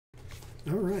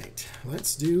All right,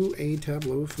 let's do a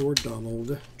tableau for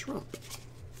Donald Trump.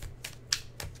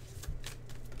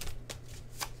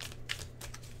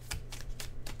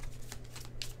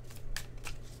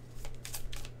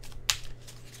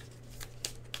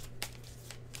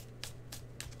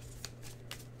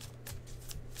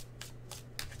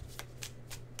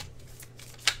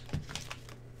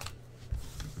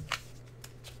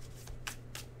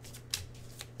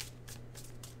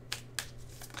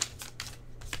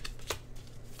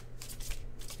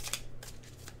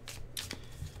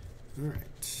 All right.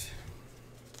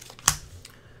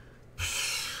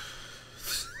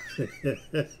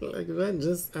 Like that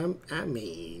just, I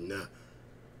mean,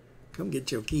 come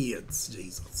get your kids,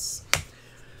 Jesus.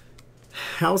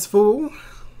 House Fool,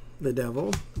 the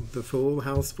devil. The Fool,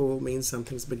 House Fool means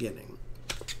something's beginning.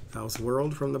 House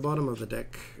World from the bottom of the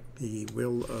deck, the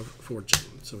Wheel of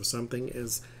Fortune. So something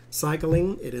is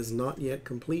cycling. It is not yet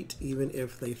complete, even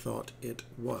if they thought it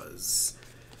was.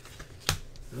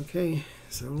 Okay,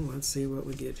 so let's see what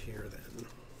we get here then.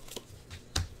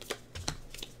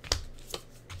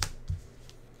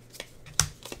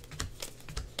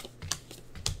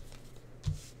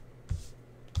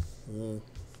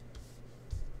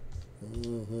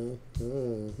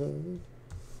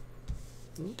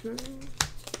 Okay.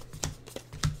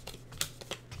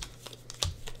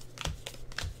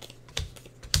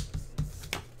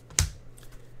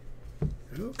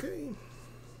 Okay.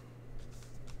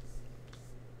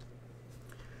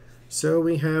 So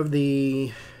we have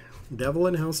the Devil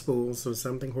and House Fool, so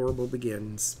something horrible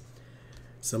begins.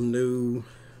 Some new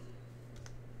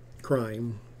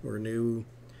crime or new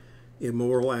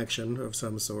immoral action of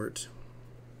some sort.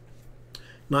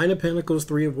 Nine of Pentacles,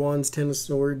 Three of Wands, Ten of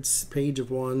Swords, Page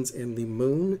of Wands, and the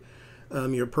Moon.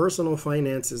 Your personal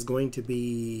finance is going to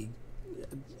be,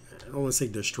 I don't want to say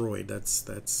destroyed.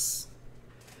 That's.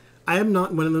 I am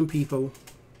not one of them people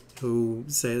who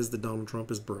says that Donald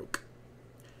Trump is broke.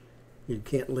 You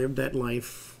can't live that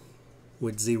life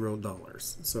with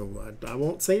 $0. So I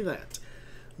won't say that.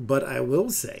 But I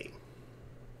will say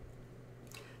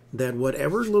that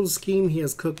whatever little scheme he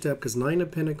has cooked up, because Nine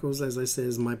of Pentacles, as I said,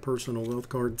 is my personal wealth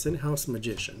card. It's in-house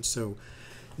magician. So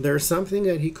there's something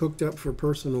that he cooked up for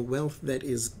personal wealth that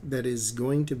is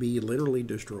going to be literally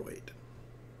destroyed.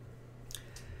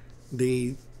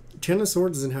 The Ten of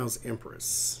Swords is in-house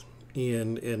Empress.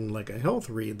 In like a health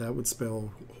read, that would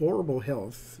spell horrible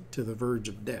health to the verge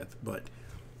of death. But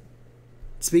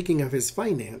speaking of his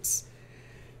finance,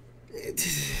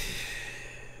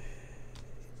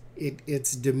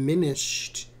 it's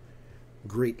diminished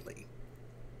greatly.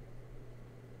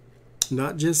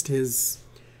 Not just his,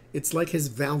 it's like his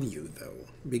value though,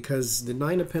 because the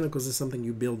Nine of Pentacles is something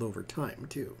you build over time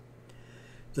too.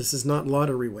 This is not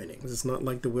lottery winnings. It's not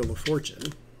like the Wheel of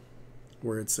Fortune,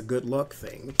 where it's a good luck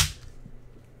thing.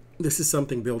 This is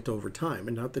something built over time,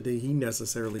 and not that he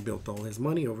necessarily built all his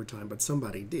money over time, but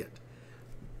somebody did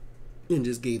and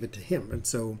just gave it to him. And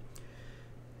so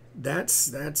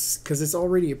that's because it's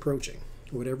already approaching,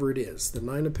 whatever it is. The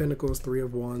Nine of Pentacles, Three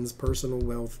of Wands, personal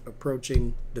wealth,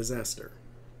 approaching disaster,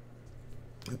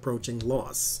 approaching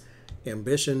loss,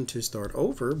 ambition to start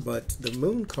over. But the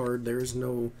Moon card, there's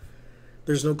no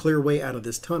clear way out of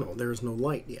this tunnel. There's no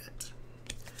light yet.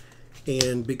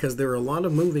 And because there are a lot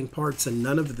of moving parts and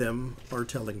none of them are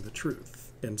telling the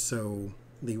truth. And so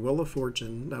the Wheel of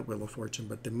Fortune, not Wheel of Fortune,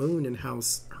 but the Moon in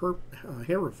House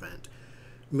Hierophant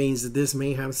means that this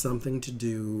may have something to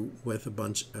do with a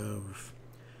bunch of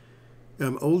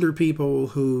older people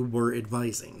who were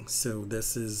advising. So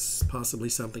this is possibly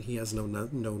something he has no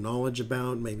knowledge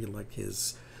about, maybe like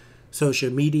his social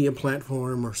media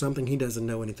platform or something he doesn't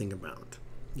know anything about,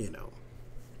 you know.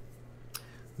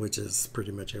 Which is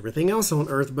pretty much everything else on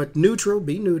Earth, but neutral,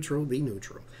 be neutral, be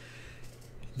neutral.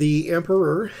 The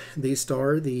Emperor, the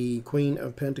Star, the Queen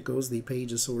of Pentacles, the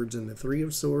Page of Swords, and the Three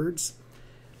of Swords.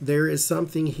 There is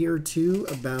something here, too,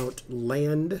 about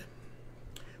land.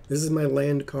 This is my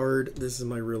land card. This is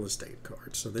my real estate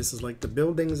card. So this is like the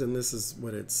buildings, and this is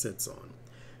what it sits on.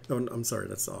 Oh, I'm sorry,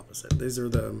 that's the opposite. These are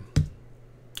the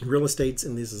real estates,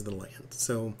 and this is the land.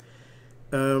 So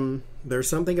there's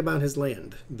something about his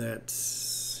land that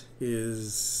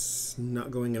is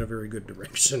not going in a very good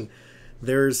direction.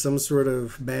 There's some sort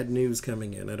of bad news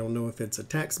coming in. I don't know if it's a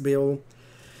tax bill,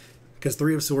 because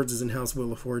Three of Swords is in House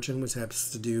Wheel of Fortune, which has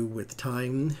to do with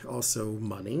time, also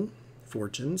money,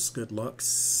 fortunes, good lucks,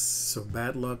 so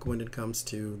bad luck when it comes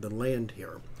to the land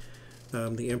here.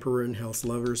 The Emperor in House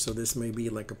Lover, so this may be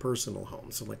like a personal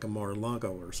home, so like a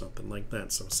Mar-a-Lago or something like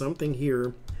that. So something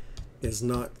here is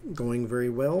not going very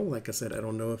well. Like I said, I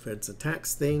don't know if it's a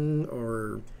tax thing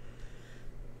or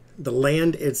The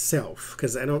land itself,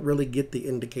 because I don't really get the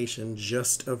indication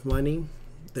just of money.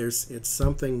 It's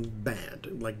something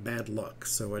bad, like bad luck.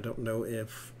 So I don't know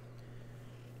if,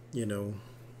 you know,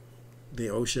 the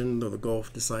ocean or the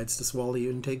Gulf decides to swallow you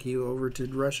and take you over to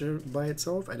Russia by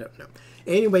itself. I don't know.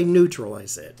 Anyway, neutral, I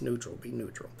said. Neutral, be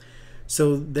neutral.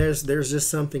 So there's just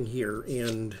something here,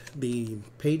 and the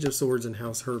Page of Swords in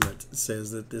House Hermit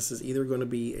says that this is either going to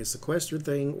be a sequester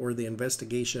thing or the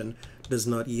investigation does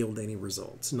not yield any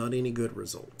results, not any good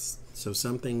results. So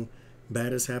something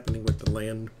bad is happening with the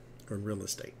land or real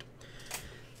estate.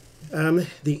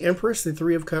 The Empress, the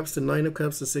Three of Cups, the Nine of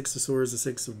Cups, the Six of Swords, the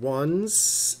Six of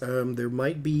Wands. There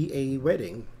might be a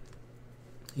wedding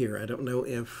here. I don't know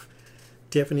if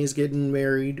Tiffany's getting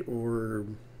married or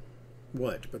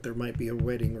what, but there might be a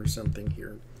wedding or something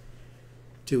here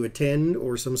to attend,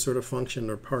 or some sort of function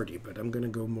or party, but I'm going to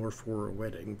go more for a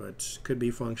wedding, but could be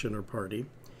function or party.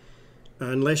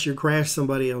 Unless you crash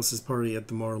somebody else's party at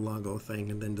the Mar-a-Lago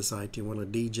thing and then decide you want to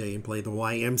DJ and play the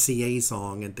YMCA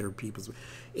song at their people's...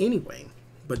 Anyway,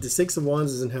 but the Six of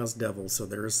Wands is in House Devil, so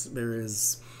there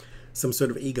is some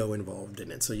sort of ego involved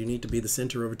in it, so you need to be the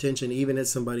center of attention even at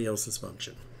somebody else's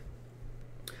function.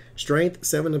 Strength,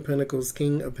 Seven of Pentacles,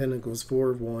 King of Pentacles, Four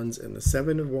of Wands, and the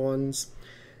Seven of Wands.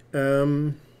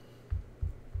 There's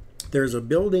a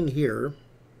building here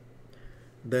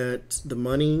that the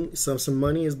money, some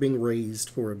money is being raised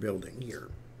for a building here.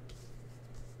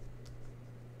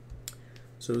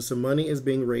 So some money is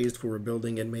being raised for a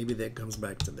building, and maybe that comes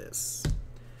back to this.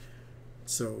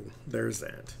 So there's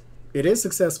that. It is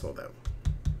successful though,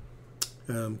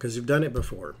 because you've done it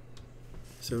before.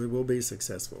 So it will be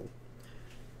successful,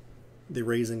 the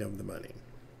raising of the money.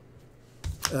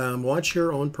 Watch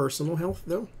your own personal health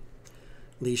though.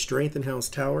 The Strength in House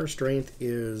Tower. Strength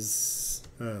is,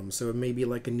 so it may be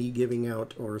like a knee giving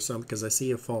out or something, because I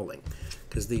see a falling.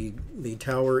 Because the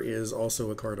Tower is also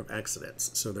a card of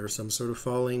accidents. So there's some sort of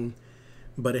falling,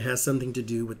 but it has something to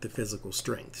do with the physical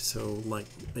strength. So like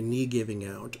a knee giving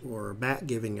out or a back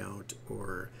giving out,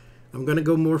 or I'm going to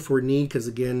go more for knee because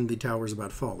again, the Tower is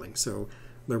about falling. So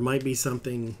there might be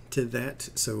something to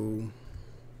that. So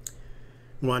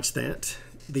watch that.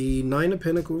 The Nine of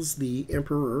Pentacles, the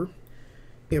Emperor,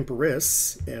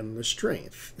 Empress, and the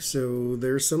Strength. So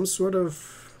there's some sort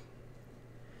of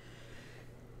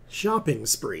shopping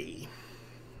spree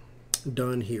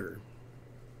done here.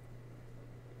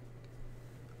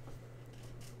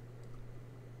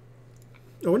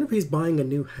 I wonder if he's buying a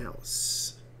new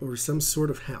house or some sort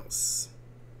of house,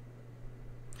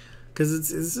 because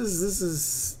this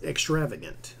is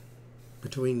extravagant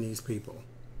between these people.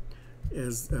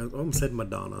 As I almost said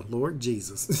Madonna, Lord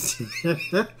Jesus,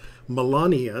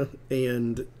 Melania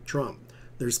and Trump.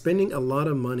 They're spending a lot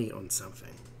of money on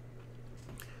something,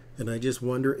 and I just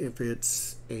wonder if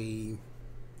it's a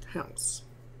house,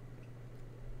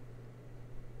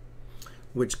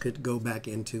 which could go back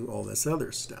into all this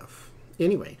other stuff.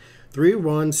 Anyway, Three of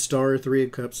Wands, Star, Three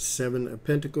of Cups, Seven of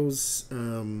Pentacles.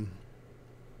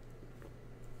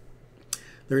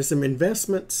 There's some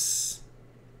investments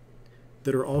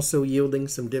that are also yielding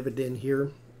some dividend here.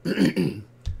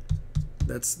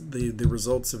 That's the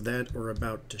results of that are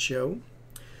about to show.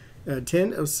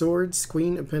 Ten of Swords,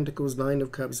 Queen of Pentacles, Nine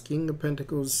of Cups, King of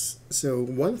Pentacles. So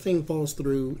one thing falls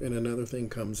through and another thing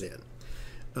comes in.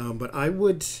 But I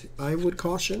would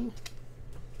caution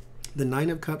the Nine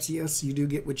of Cups. Yes, you do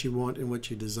get what you want and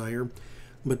what you desire,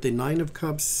 but the Nine of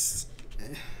Cups,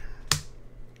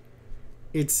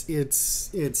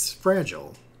 it's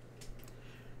fragile.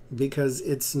 Because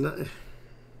it's not...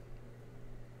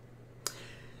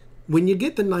 When you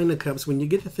get the Nine of Cups, when you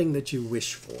get the thing that you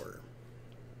wish for,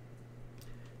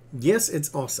 yes,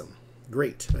 it's awesome.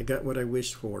 Great, I got what I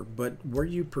wished for. But were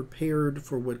you prepared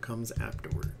for what comes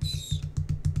afterwards?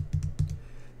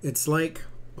 It's like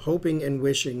hoping and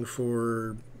wishing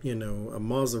for, you know, a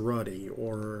Maserati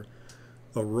or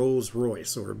a Rolls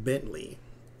Royce or a Bentley.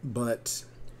 But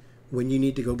when you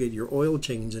need to go get your oil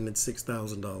change and it's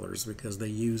 $6,000 because they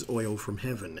use oil from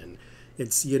heaven, and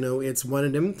it's, you know, it's one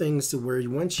of them things to where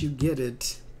once you get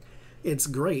it, it's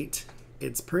great,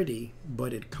 it's pretty,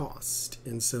 but it costs.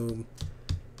 And so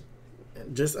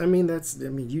just, I mean,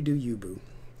 you do you, boo.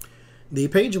 The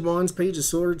Page of Wands, Page of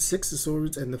Swords, Six of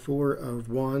Swords, and the Four of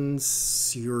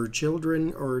Wands. Your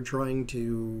children are trying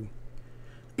to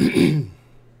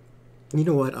you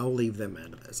know what? I'll leave them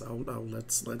out of this.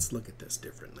 Let's look at this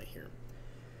differently here.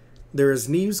 There is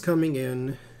news coming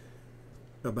in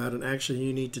about an action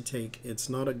you need to take. It's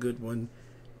not a good one,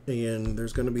 and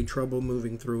there's going to be trouble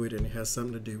moving through it, and it has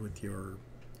something to do with your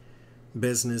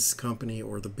business, company,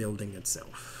 or the building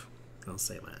itself. I'll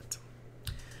say that.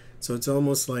 So it's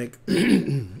almost like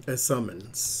a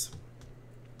summons.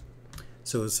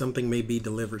 So something may be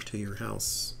delivered to your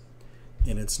house.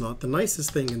 And it's not the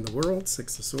nicest thing in the world,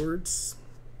 Six of Swords.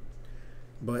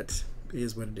 But it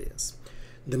is what it is.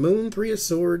 The Moon, Three of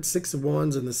Swords, Six of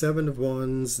Wands, and the Seven of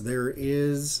Wands, there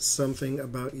is something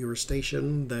about your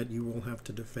station that you will have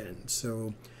to defend.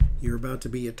 So you're about to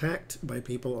be attacked by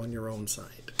people on your own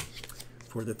side.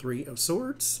 For the Three of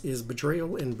Swords is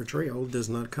betrayal, and betrayal does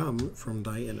not come from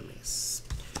thy enemies.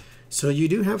 So you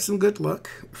do have some good luck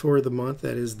for the month.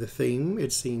 That is the theme.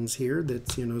 It seems here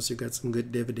that, you know, so you got some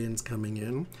good dividends coming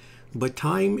in. But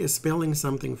time is spelling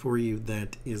something for you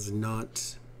that is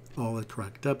not all it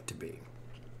cracked up to be.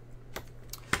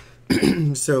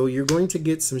 So you're going to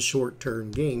get some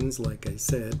short-term gains, like I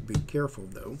said. Be careful,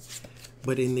 though.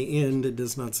 But in the end, it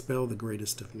does not spell the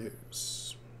greatest of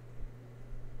news.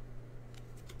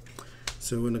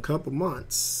 So in a couple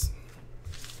months,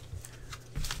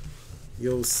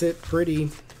 you'll sit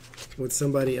pretty with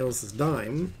somebody else's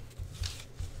dime,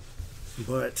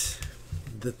 but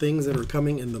the things that are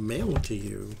coming in the mail to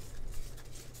you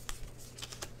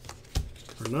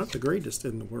are not the greatest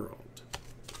in the world.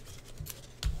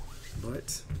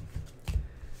 But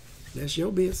that's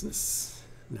your business,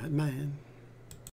 not mine.